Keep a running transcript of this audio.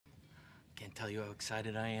can't tell you how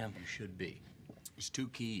excited I am. You should be. There's two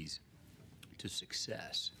keys to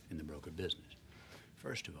success in the broker business.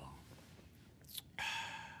 First of all,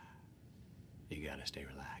 you gotta stay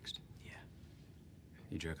relaxed. Yeah.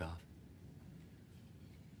 You jerk off?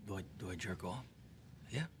 Do I jerk off?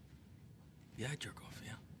 Yeah. Yeah, I jerk off,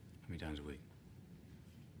 yeah. How many times a week?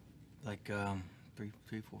 Like,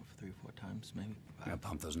 three, four times, maybe. I gotta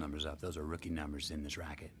pump those numbers up. Those are rookie numbers in this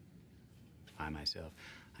racket. I, myself,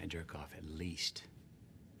 I jerk off at least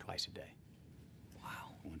twice a day.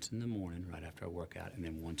 Wow. Once in the morning, right after I work out, and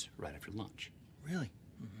then once right after lunch. Really?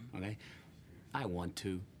 Mm-hmm. Okay? I want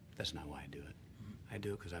to. That's not why I do it. I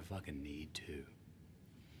do it because I fucking need to.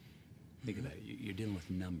 Think about it. You're dealing with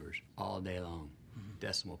numbers all day long.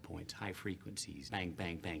 Decimal points, high frequencies, bang,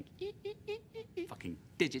 bang, bang. Fucking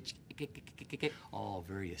digits. All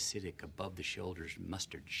very acidic, above the shoulders,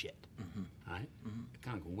 mustard shit. All right? It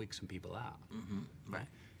kind of can wig some people out. Right?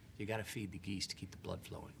 You got to feed the geese to keep the blood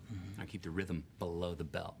flowing. And keep the rhythm below the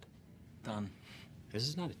belt. Done. This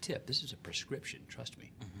is not a tip. This is a prescription. Trust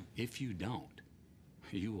me. If you don't,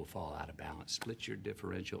 you will fall out of balance, split your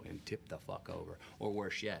differential, and tip the fuck over. Or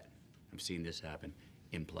worse yet, I've seen this happen,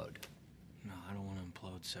 implode. No, I don't want to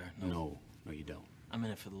implode, sir. No, you don't. I'm in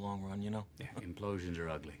it for the long run, you know? Yeah, implosions are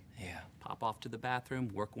ugly. Yeah. Pop off to the bathroom,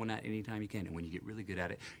 work one out anytime you can, and when you get really good at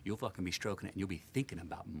it, you'll fucking be stroking it and you'll be thinking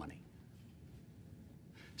about money.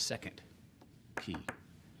 Second key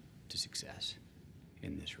to success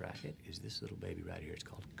in this racket is this little baby right here. It's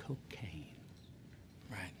called cocaine.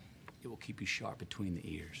 Right. It will keep you sharp between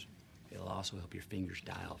the ears. It'll also help your fingers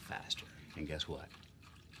dial faster. And guess what?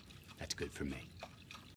 That's good for me.